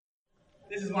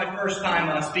This is my first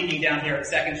time speaking down here at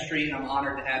 2nd Street, and I'm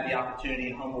honored to have the opportunity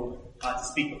and humbled to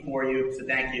speak before you, so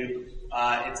thank you.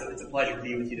 It's a pleasure to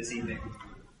be with you this evening.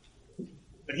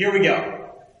 But here we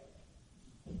go.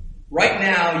 Right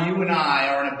now, you and I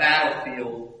are in a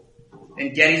battlefield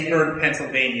in Gettysburg,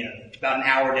 Pennsylvania, about an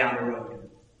hour down the road.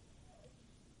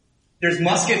 There's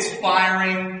muskets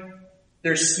firing,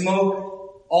 there's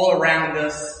smoke all around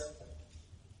us,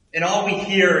 and all we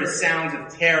hear is sounds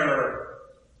of terror,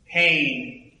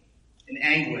 pain, and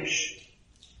anguish.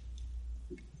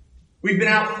 We've been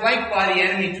outflanked by the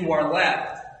enemy to our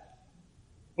left,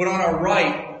 but on our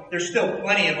right, there's still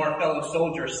plenty of our fellow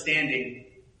soldiers standing.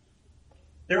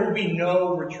 There will be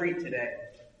no retreat today.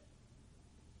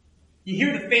 You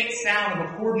hear the faint sound of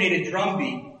a coordinated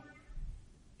drumbeat,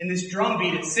 and this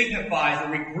drumbeat, it signifies a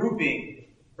regrouping,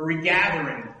 a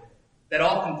regathering that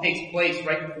often takes place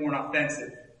right before an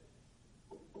offensive.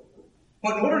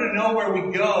 But in order to know where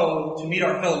we go to meet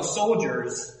our fellow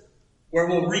soldiers, where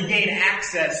we'll regain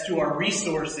access to our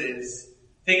resources,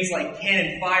 things like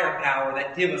cannon firepower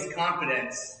that give us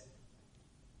confidence,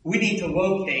 we need to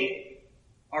locate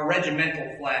our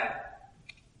regimental flag.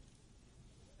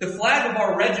 The flag of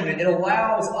our regiment, it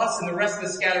allows us and the rest of the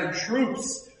scattered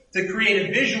troops to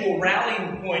create a visual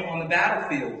rallying point on the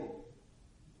battlefield.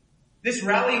 This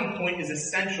rallying point is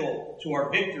essential to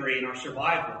our victory and our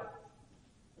survival.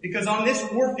 Because on this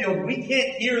warfield, we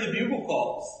can't hear the bugle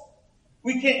calls.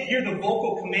 We can't hear the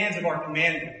vocal commands of our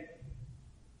commander.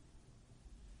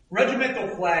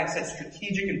 Regimental flags have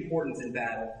strategic importance in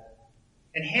battle,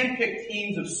 and hand-picked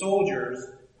teams of soldiers,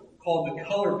 called the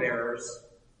color bearers,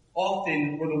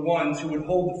 often were the ones who would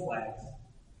hold the flags.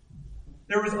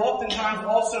 There was oftentimes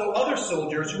also other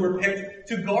soldiers who were picked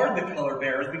to guard the color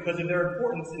bearers because of their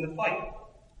importance in the fight.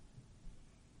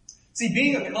 See,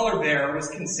 being a color bearer was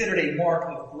considered a mark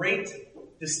of great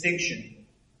distinction.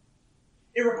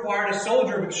 It required a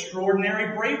soldier of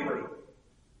extraordinary bravery.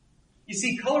 You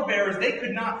see, color bearers, they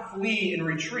could not flee and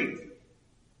retreat,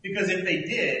 because if they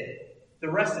did,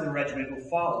 the rest of the regiment would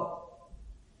follow.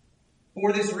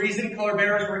 For this reason, color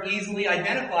bearers were easily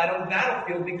identified on the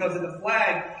battlefield because of the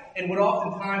flag and would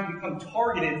oftentimes become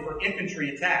targeted for infantry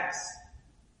attacks.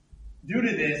 Due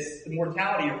to this, the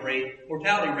mortality rate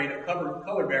of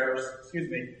color bearers,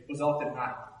 was often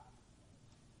high.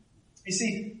 You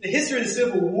see, the history of the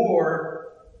Civil War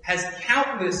has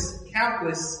countless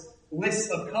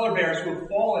lists of color bearers who have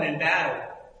fallen in battle.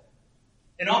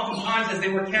 And oftentimes, as they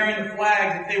were carrying the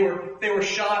flags, if they were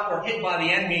shot or hit by the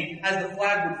enemy, as the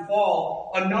flag would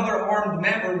fall, another armed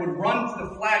member would run to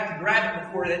the flag to grab it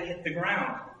before it hit the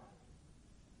ground.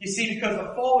 You see, because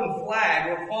a fallen flag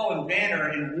or fallen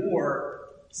banner in war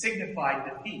signified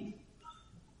defeat.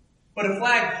 But a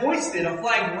flag hoisted, a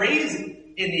flag raised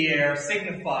in the air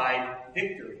signified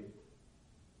victory.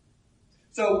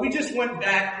 So we just went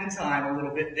back in time a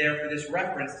little bit there for this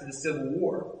reference to the Civil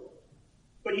War.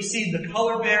 But you see, the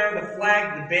color bearer, the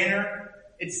flag, the banner,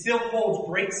 it still holds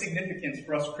great significance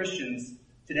for us Christians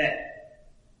today.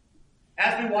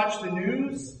 As we watch the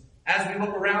news, as we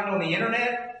look around on the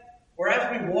internet, or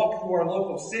as we walk through our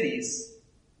local cities,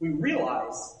 we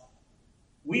realize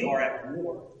we are at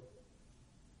war.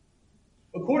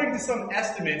 According to some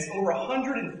estimates, over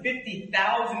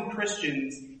 150,000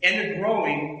 Christians, and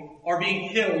growing, are being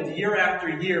killed year after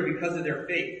year because of their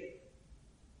faith.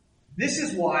 This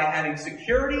is why having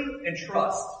security and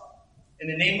trust in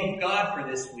the name of God for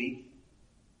this week,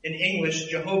 in English,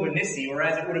 Jehovah Nissi, or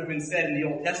as it would have been said in the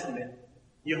Old Testament,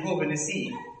 Jehovah Nissi,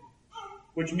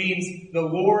 which means the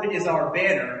Lord is our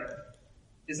banner,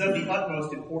 is of the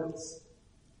utmost importance.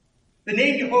 The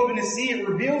name Jehovah Nissi, it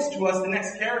reveals to us the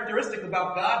next characteristic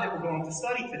about God that we're going to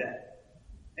study today.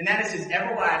 And that is his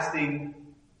everlasting,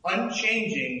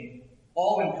 unchanging,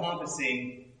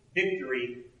 all-encompassing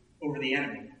victory over the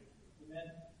enemy.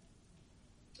 Amen.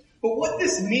 But what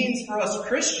this means for us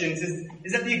Christians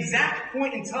is at the exact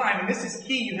point in time, and this is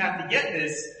key, you have to get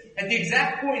this, at the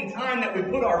exact point in time that we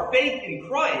put our faith in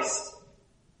Christ,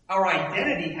 our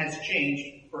identity has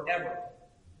changed forever.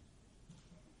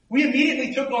 We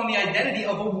immediately took on the identity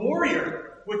of a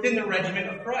warrior within the regiment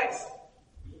of Christ.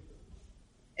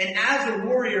 And as a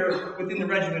warrior within the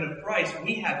regiment of Christ,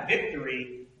 we have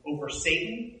victory over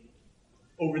Satan,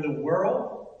 over the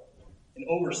world, and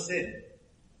over sin.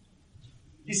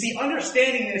 You see,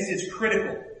 understanding this is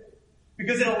critical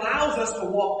because it allows us to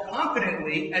walk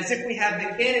confidently as if we have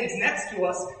the cannons next to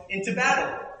us into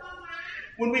battle.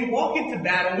 When we walk into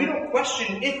battle, we don't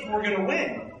question if we're going to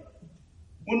win.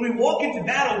 When we walk into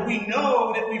battle, we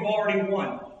know that we've already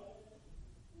won.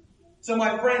 So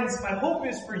my friends, my hope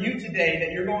is for you today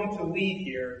that you're going to leave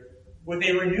here with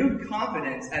a renewed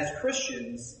confidence as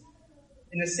Christians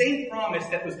in the same promise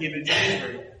that was given to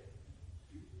Israel.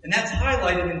 And that's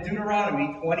highlighted in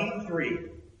Deuteronomy 23,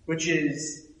 which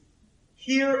is,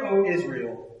 "Hear, O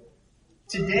Israel,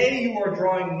 today you are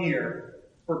drawing near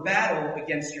for battle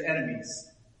against your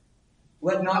enemies.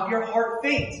 Let not your heart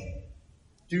faint.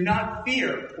 Do not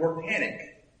fear or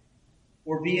panic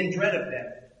or be in dread of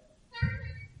them.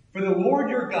 For the Lord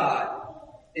your God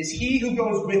is he who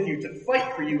goes with you to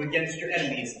fight for you against your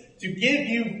enemies, to give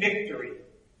you victory."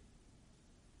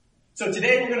 So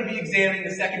today we're going to be examining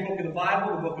the second book of the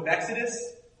Bible, the book of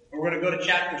Exodus. We're going to go to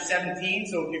chapter 17,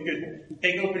 so if you could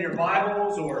take open your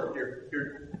Bibles or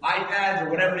your iPads or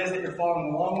whatever it is that you're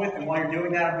following along with, and while you're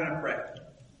doing that, I'm going to pray.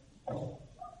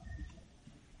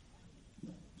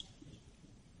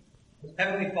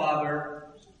 Heavenly Father,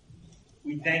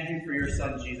 we thank you for your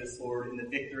Son, Jesus, Lord, and the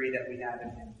victory that we have in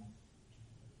him.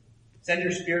 Send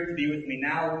your Spirit to be with me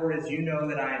now, Lord, as you know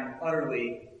that I am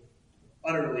utterly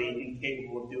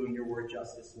incapable of doing your word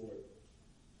justice, Lord.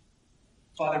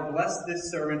 Father, bless this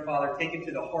sermon. Father, take it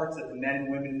to the hearts of the men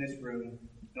and women in this room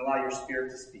and allow your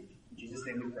Spirit to speak. In Jesus'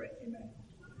 name we pray. Amen.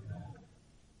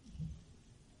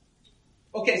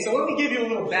 Okay, so let me give you a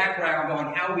little background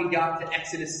on how we got to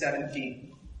Exodus 17.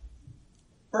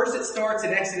 First, it starts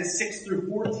in Exodus 6 through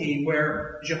 14,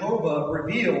 where Jehovah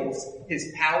reveals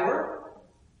his power,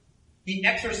 he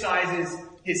exercises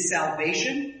his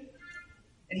salvation,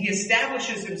 and he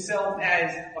establishes himself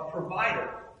as a provider.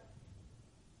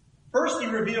 First, he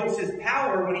reveals his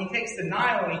power when he takes the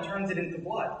Nile and he turns it into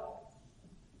blood.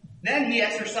 Then he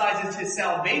exercises his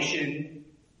salvation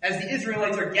as the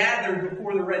Israelites are gathered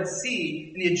before the Red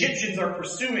Sea and the Egyptians are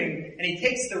pursuing, and he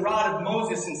takes the rod of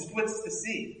Moses and splits the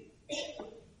sea.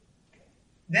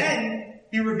 Then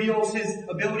he reveals his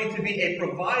ability to be a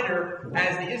provider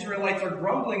as the Israelites are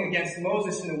grumbling against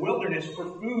Moses in the wilderness for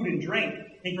food and drink.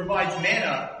 He provides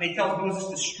manna, and he tells Moses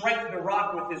to strike the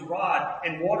rock with his rod,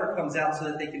 and water comes out so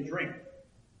that they can drink.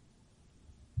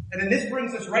 And then this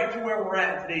brings us right to where we're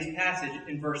at in today's passage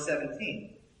in verse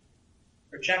 17.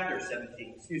 Or chapter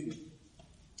 17, excuse me.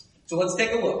 So let's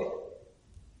take a look.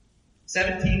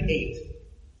 17:8.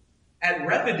 At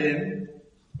Rephidim,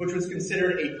 which was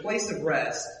considered a place of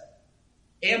rest,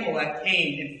 Amalek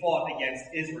came and fought against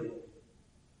Israel.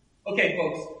 Okay,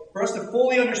 folks, for us to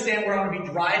fully understand where I'm going to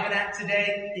be driving at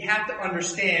today, you have to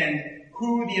understand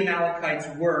who the Amalekites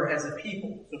were as a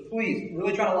people. So please,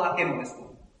 really try to lock in on this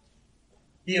one.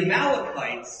 The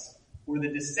Amalekites were the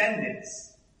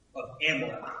descendants of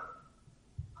Amalek.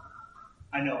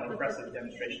 I know, an impressive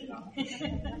demonstration now.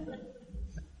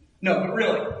 No, but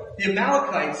really, the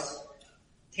Amalekites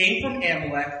came from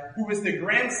Amalek, who was the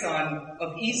grandson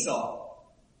of Esau,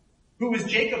 who was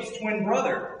Jacob's twin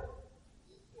brother.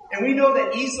 And we know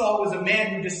that Esau was a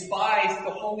man who despised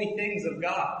the holy things of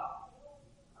God.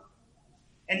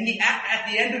 And he, at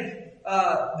the end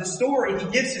of the story, he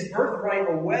gives his birthright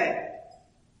away.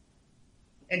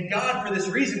 And God, for this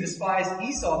reason, despised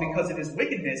Esau because of his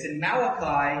wickedness. In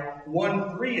Malachi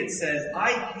 1:3, it says,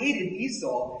 "I hated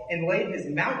Esau and laid his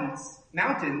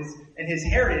mountains and his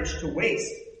heritage to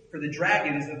waste for the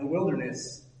dragons of the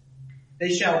wilderness. They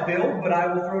shall build, but I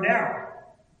will throw down.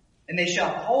 And they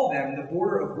shall call them the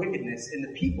border of wickedness, and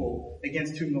the people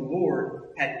against whom the Lord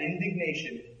had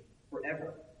indignation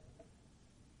forever."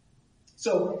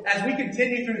 So, as we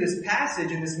continue through this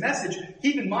passage and this message,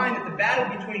 keep in mind that the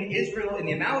battle between Israel and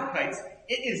the Amalekites,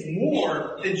 it is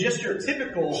more than just your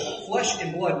typical flesh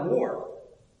and blood war.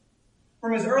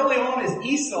 From as early on as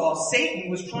Esau,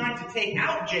 Satan was trying to take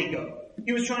out Jacob.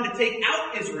 He was trying to take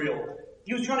out Israel.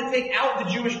 He was trying to take out the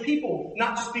Jewish people,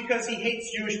 not just because he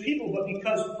hates Jewish people, but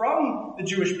because from the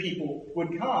Jewish people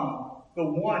would come the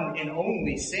one and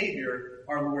only Savior,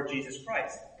 our Lord Jesus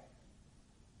Christ.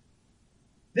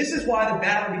 This is why the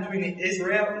battle between the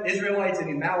Israelites and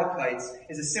the Amalekites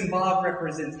is a symbolic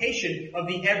representation of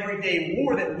the everyday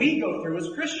war that we go through as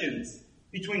Christians,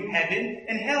 between heaven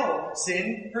and hell,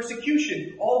 sin,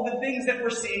 persecution, all the things that we're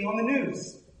seeing on the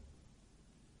news.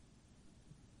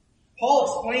 Paul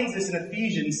explains this in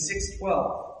Ephesians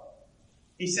 6:12.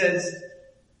 He says,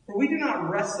 "For we do not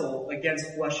wrestle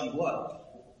against flesh and blood,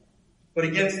 but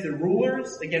against the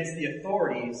rulers, against the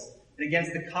authorities, and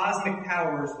against the cosmic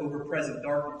powers over present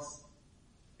darkness,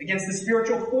 against the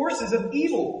spiritual forces of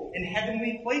evil in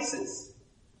heavenly places."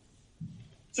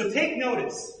 So take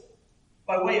notice,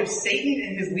 by way of Satan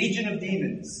and his legion of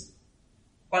demons,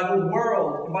 by the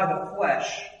world and by the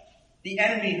flesh, the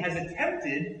enemy has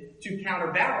attempted to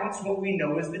counterbalance what we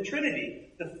know as the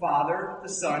Trinity, the Father, the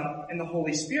Son, and the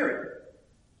Holy Spirit.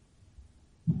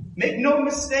 Make no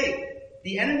mistake,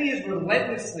 the enemy is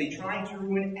relentlessly trying to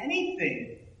ruin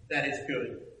anything that is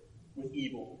good with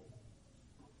evil.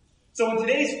 So So in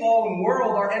today's fallen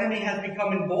world, our enemy has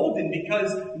become emboldened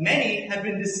because many have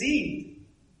been deceived.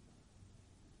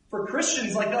 For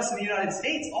Christians like us in the United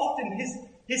States, often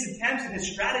his attempts and his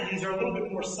strategies are a little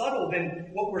bit more subtle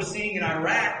than what we're seeing in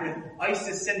Iraq, with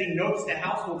ISIS sending notes to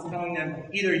households telling them,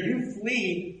 either you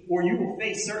flee or you will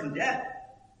face certain death.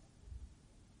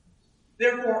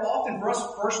 Therefore, often for us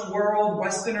first world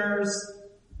Westerners,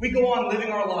 we go on living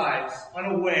our lives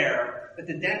unaware that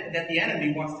the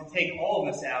enemy wants to take all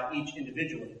of us out, each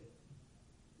individually.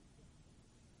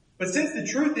 But since the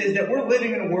truth is that we're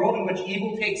living in a world in which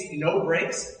evil takes no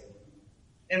breaks,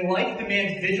 and life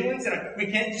demands vigilance, and we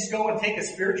can't just go and take a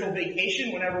spiritual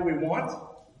vacation whenever we want,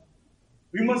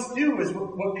 we must do is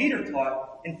what Peter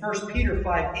taught in 1 Peter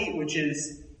 5:8, which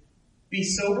is, be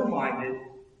sober-minded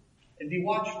and be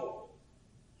watchful.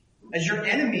 As your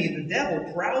enemy, the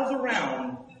devil, prowls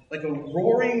around like a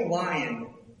roaring lion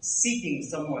seeking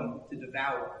someone to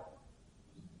devour.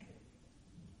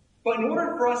 But in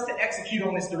order for us to execute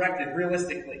on this directive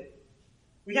realistically,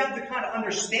 we have to kind of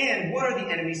understand what are the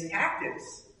enemy's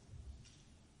tactics.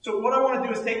 So what I want to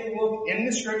do is take a look in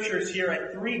the scriptures here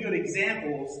at 3 good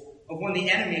examples of when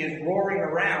the enemy is roaring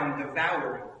around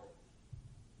devouring.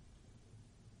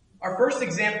 Our first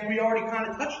example we already kind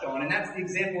of touched on, and that's the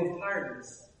example of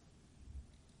tiredness.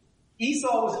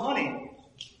 Esau was hunting.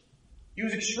 He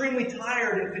was extremely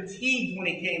tired and fatigued when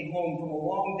he came home from a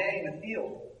long day in the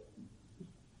field.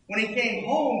 When he came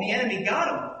home, the enemy got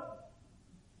him.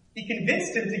 He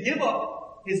convinced him to give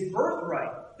up his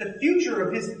birthright, the future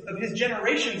of his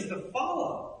generations to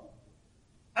follow.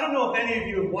 I don't know if any of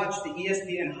you have watched the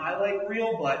ESPN highlight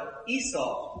reel, but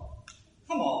Esau,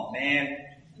 come on, man.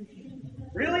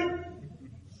 Really?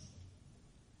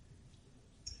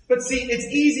 But see, it's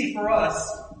easy for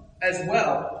us as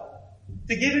well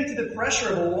to give into the pressure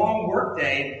of a long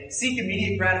workday, seek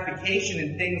immediate gratification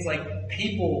in things like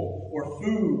people or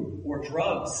food or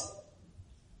drugs.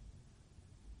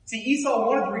 See, Esau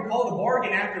wanted to recall the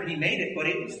bargain after he made it, but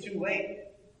it was too late.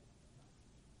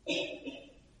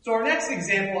 So our next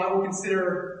example I will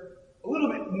consider a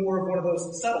little bit more of one of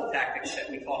those subtle tactics that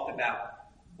we talked about.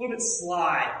 A little bit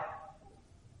sly.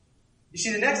 You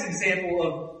see, the next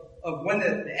example of when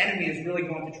the enemy is really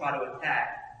going to try to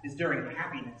attack is during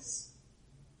happiness.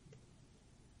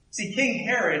 See, King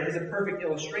Herod is a perfect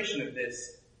illustration of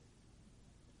this.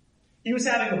 He was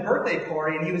having a birthday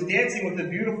party and he was dancing with a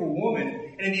beautiful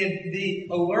woman, and in the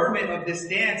allurement of this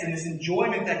dance and this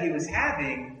enjoyment that he was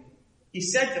having, he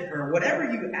said to her, whatever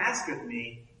you ask of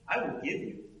me, I will give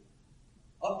you.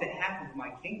 Up to half of my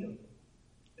kingdom,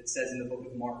 it says in the book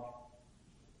of Mark.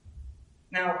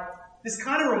 Now, this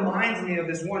kind of reminds me of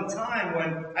this one time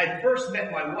when I first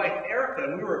met my wife, Erica,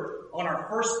 and we were on our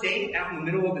first date out in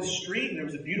the middle of the street, and there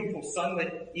was a beautiful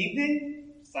moonlit evening,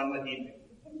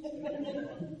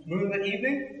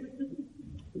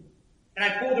 and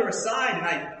I pulled her aside and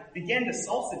I began to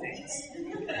salsa dance.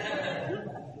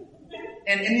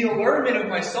 And in the allurement of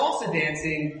my salsa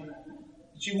dancing,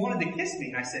 she wanted to kiss me,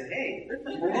 and I said, hey,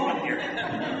 hold on here.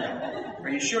 Are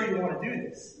you sure you want to do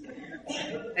this?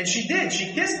 And she did.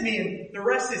 She kissed me, and the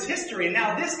rest is history. And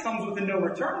now this comes with a no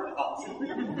return policy.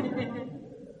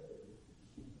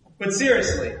 But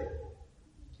seriously,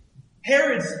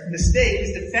 Herod's mistake,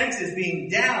 his defenses being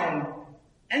down,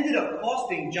 ended up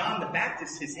costing John the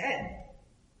Baptist his head.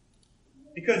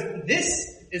 Because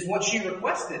this is what she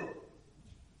requested.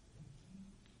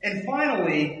 And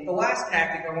finally, the last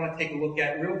tactic I want to take a look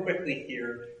at real quickly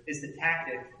here is the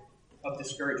tactic of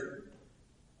discouragement.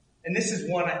 And this is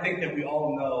one I think that we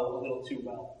all know a little too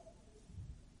well.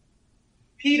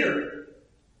 Peter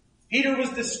was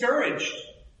discouraged.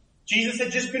 Jesus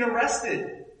had just been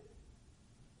arrested.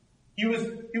 He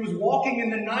was walking in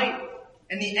the night,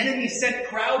 and the enemy sent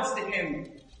crowds to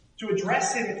him to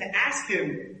address him and to ask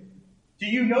him, do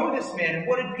you know this man? And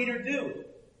what did Peter do?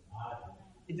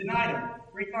 He denied him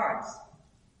 3 times.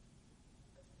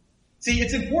 See,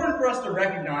 it's important for us to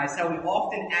recognize how we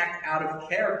often act out of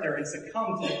character and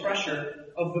succumb to the pressure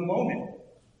of the moment.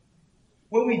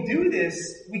 When we do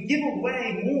this, we give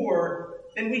away more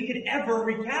than we could ever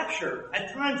recapture.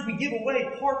 At times, we give away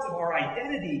parts of our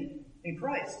identity in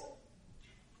Christ.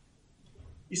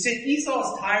 You see,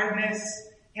 Esau's tiredness,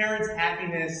 Herod's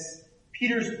happiness,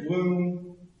 Peter's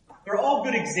gloom, they're all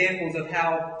good examples of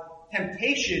how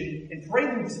temptation and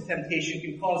preludes to temptation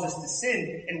can cause us to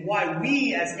sin, and why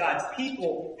we as God's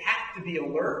people have to be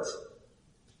alert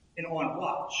and on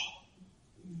watch.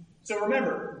 So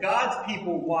remember, God's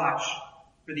people watch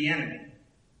for the enemy.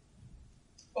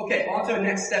 Okay, on to the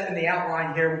next step in the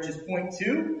outline here, which is point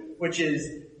 2, which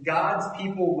is God's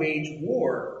people wage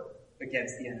war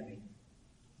against the enemy.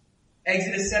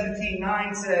 Exodus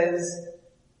 17:9 says,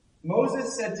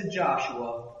 Moses said to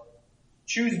Joshua,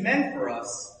 "Choose men for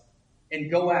us and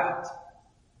go out,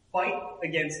 fight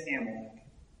against Amalek."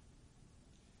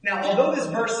 Now, although this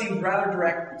verse seems rather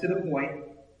direct to the point,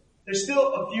 there's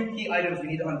still a few key items we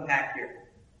need to unpack here.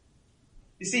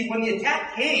 You see, when the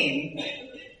attack came,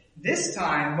 this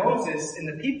time Moses and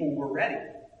the people were ready.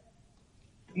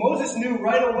 Moses knew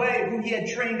right away who he had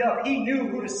trained up. He knew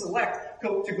who to select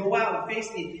to go out and face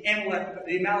the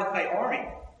Amalekite army.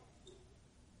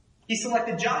 He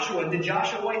selected Joshua. And did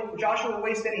Joshua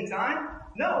waste any time?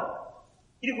 No.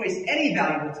 He didn't waste any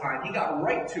valuable time. He got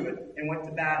right to it and went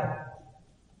to battle.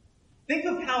 Think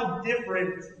of how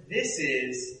different this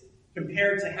is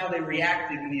compared to how they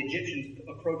reacted when the Egyptians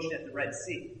approached at the Red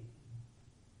Sea.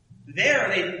 There,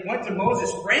 they went to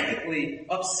Moses frantically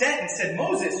upset and said,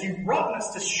 "Moses, you've brought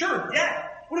us to sure death.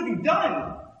 What have you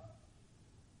done?"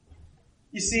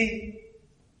 You see,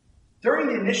 during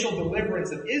the initial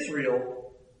deliverance of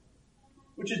Israel,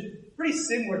 which is pretty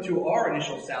similar to our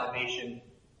initial salvation,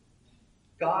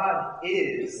 God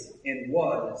is and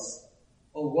was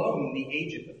alone the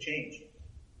agent of change.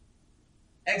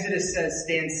 Exodus says,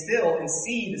 "Stand still and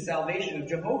see the salvation of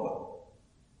Jehovah."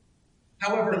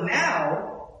 However,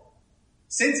 now,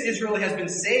 since Israel has been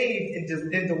saved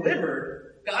and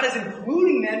delivered, God is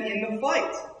including them in the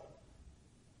fight.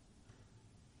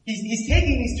 He's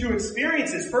taking these two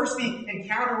experiences. First, the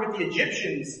encounter with the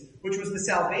Egyptians, which was the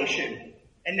salvation.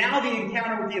 And now the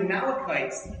encounter with the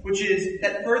Amalekites, which is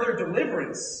that further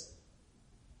deliverance.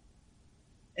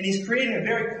 And he's creating a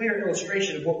very clear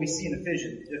illustration of what we see in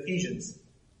Ephesians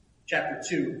chapter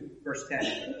 2, verse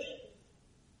 10.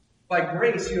 "By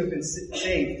grace you have been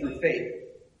saved through faith,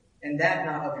 and that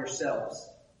not of yourselves.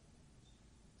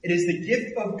 It is the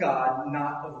gift of God,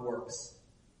 not of works."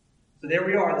 So there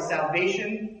we are, the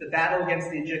salvation, the battle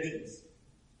against the Egyptians.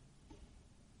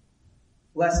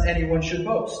 "Lest anyone should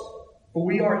boast. For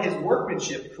we are his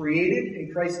workmanship, created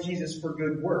in Christ Jesus for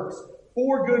good works,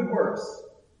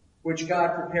 which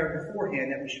God prepared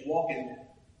beforehand that we should walk in them."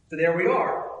 So there we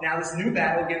are. Now this new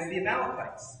battle against the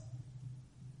Amalekites.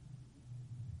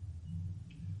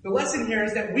 The lesson here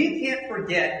is that we can't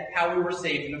forget how we were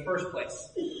saved in the first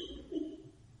place.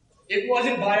 It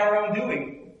wasn't by our own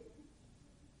doing.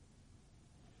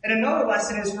 And another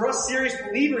lesson is for us serious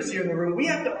believers here in the room, we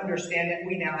have to understand that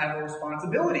we now have a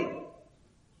responsibility.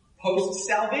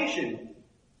 Post-salvation.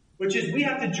 Which is we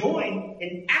have to join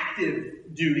an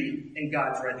active duty in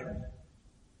God's regiment.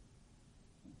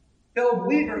 Fellow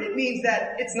believer, it means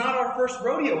that it's not our first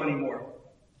rodeo anymore.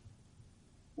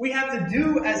 We have to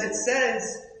do as it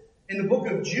says in the book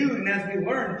of Jude, and as we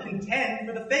learn, contend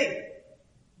for the faith.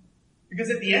 Because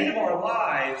at the end of our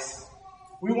lives,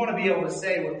 we want to be able to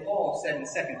say what Paul said in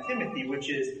 2 Timothy, which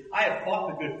is, "I have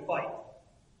fought the good fight.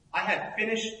 I have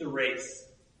finished the race.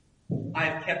 I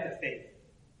have kept the faith."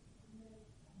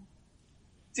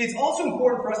 See, it's also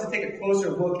important for us to take a closer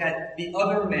look at the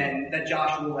other men that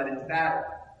Joshua led into battle.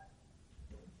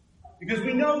 Because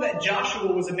we know that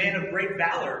Joshua was a man of great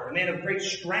valor, a man of great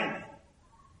strength.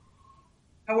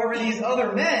 However, these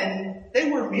other men, they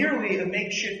were merely a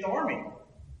makeshift army.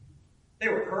 They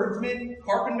were herdsmen,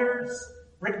 carpenters,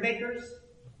 brickmakers.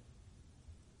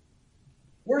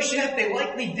 Worse yet, they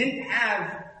likely didn't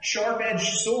have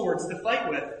sharp-edged swords to fight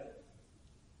with.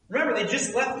 Remember, they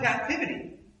just left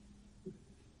captivity.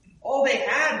 All they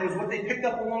had was what they picked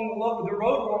up along the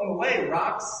road along the way,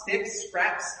 rocks, sticks,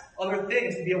 scraps, other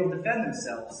things to be able to defend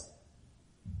themselves.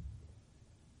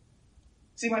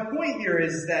 See, my point here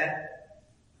is that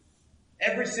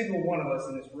every single one of us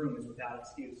in this room is without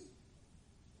excuse.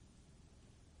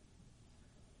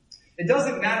 It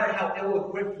doesn't matter how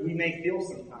ill-equipped we may feel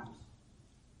sometimes,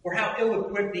 or how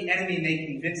ill-equipped the enemy may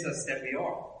convince us that we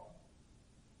are.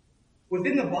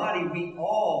 Within the body, we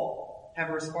all have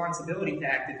a responsibility to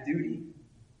active duty,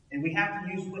 and we have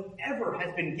to use whatever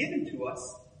has been given to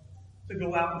us to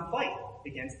go out and fight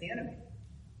against the enemy.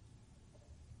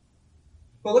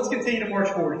 But let's continue to march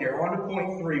forward here, on to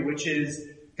point 3, which is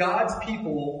God's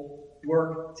people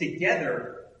work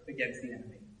together against the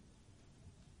enemy.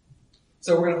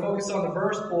 So we're going to focus on the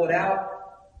verse, pull it out,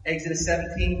 Exodus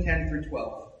 17, 10 through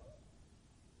 12.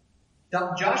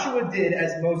 Joshua did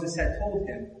as Moses had told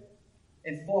him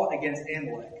and fought against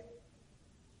Amalek,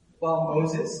 while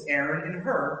Moses, Aaron, and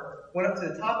Hur went up to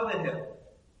the top of the hill.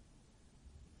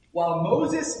 While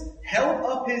Moses held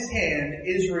up his hand,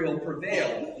 Israel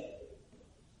prevailed.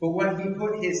 But when he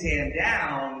put his hand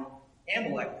down,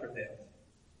 Amalek prevailed.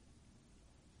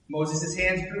 Moses'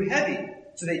 hands grew heavy,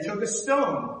 so they took a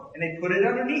stone and they put it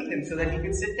underneath him so that he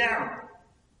could sit down.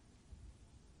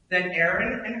 Then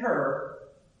Aaron and Hur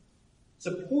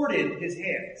supported his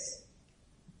hands,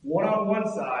 one on one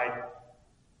side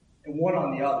and one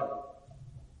on the other,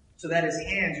 so that his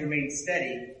hands remained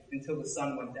steady until the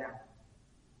sun went down.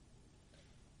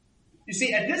 You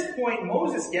see, at this point,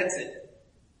 Moses gets it.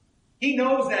 He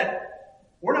knows that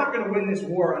we're not going to win this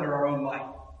war under our own might.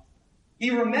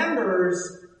 He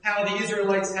remembers how the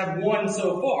Israelites have won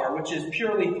so far, which is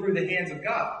purely through the hands of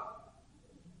God.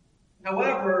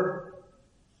 However,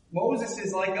 Moses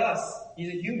is like us.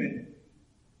 He's a human.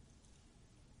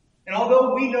 And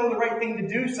although we know the right thing to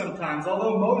do sometimes,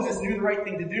 although Moses knew the right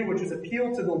thing to do, which was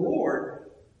appeal to the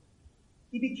Lord,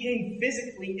 he became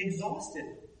physically exhausted.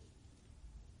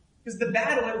 Because the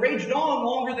battle had raged on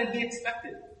longer than he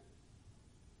expected.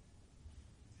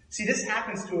 See, this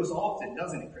happens to us often,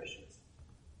 doesn't it, Christians?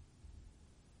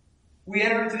 We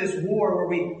enter into this war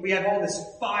where we have all this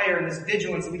fire and this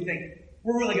vigilance, and we think,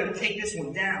 we're really going to take this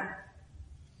one down.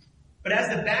 But as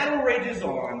the battle rages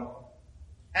on,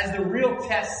 as the real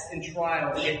tests and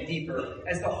trials get deeper,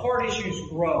 as the hard issues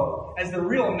grow, as the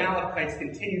real Amalekites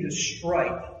continue to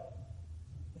strike,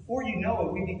 before you know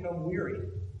it, we become weary.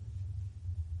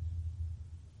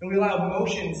 And we allow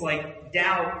emotions like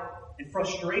doubt and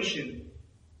frustration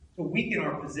to weaken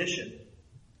our position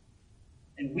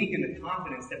and weaken the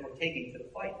confidence that we're taking to the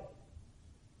fight.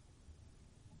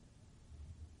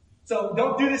 So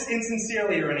don't do this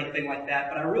insincerely or anything like that,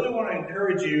 but I really want to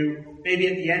encourage you, maybe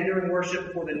at the end during worship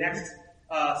before the next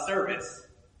service,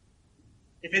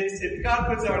 if God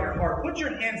puts it on your heart, put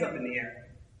your hands up in the air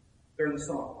during the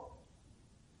song.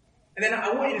 And then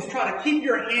I want you to try to keep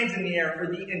your hands in the air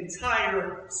for the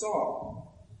entire song.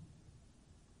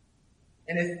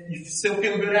 And if you still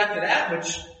feel good after that,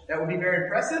 which that would be very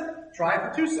impressive, try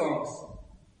it for 2 songs.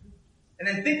 And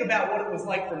then think about what it was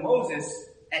like for Moses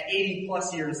at 80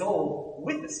 plus years old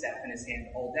with the staff in his hand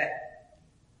all day.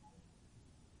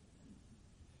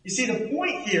 You see, the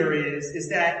point here is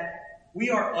that we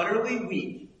are utterly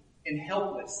weak and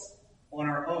helpless on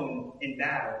our own in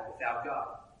battle without God.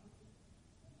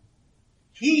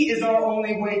 He is our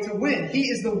only way to win. He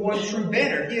is the one true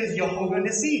banner. He is Jehovah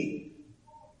Nissi.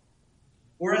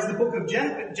 Whereas the book of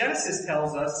Genesis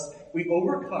tells us, we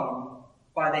overcome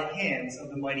by the hands of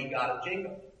the mighty God of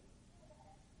Jacob.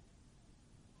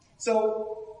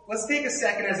 So, let's take a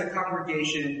second as a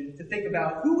congregation to think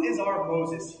about who is our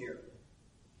Moses here?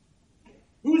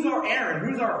 Who's our Aaron?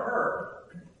 Who's our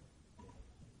Hur?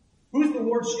 Who's the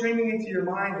Lord streaming into your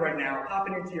mind right now,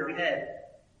 popping into your head?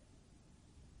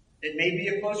 It may be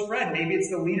a close friend. Maybe it's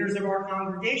the leaders of our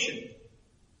congregation.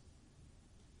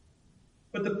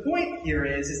 But the point here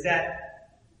is that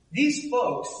these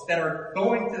folks that are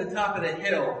going to the top of the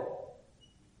hill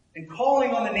and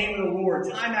calling on the name of the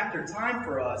Lord time after time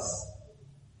for us,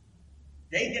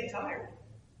 they get tired.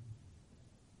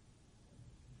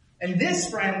 And this,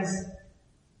 friends,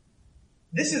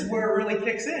 this is where it really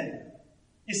kicks in.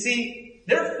 You see,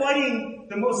 they're fighting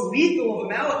the most lethal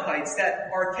of Amalekites that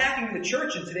are attacking the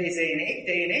church in today's day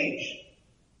and age.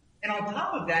 And on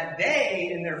top of that,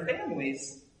 they and their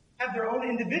families have their own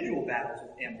individual battles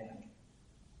with Amalek.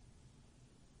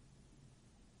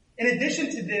 In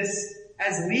addition to this,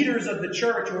 as leaders of the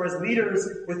church or as leaders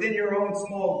within your own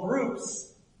small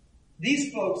groups,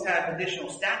 these folks have additional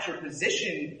stature,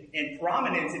 position, and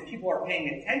prominence if people are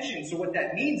paying attention. So what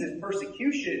that means is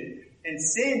persecution and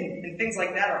sin and things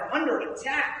like that are under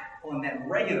attack on them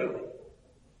regularly.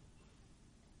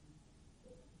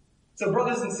 So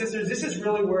brothers and sisters, this is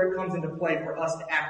really where it comes into play for us to act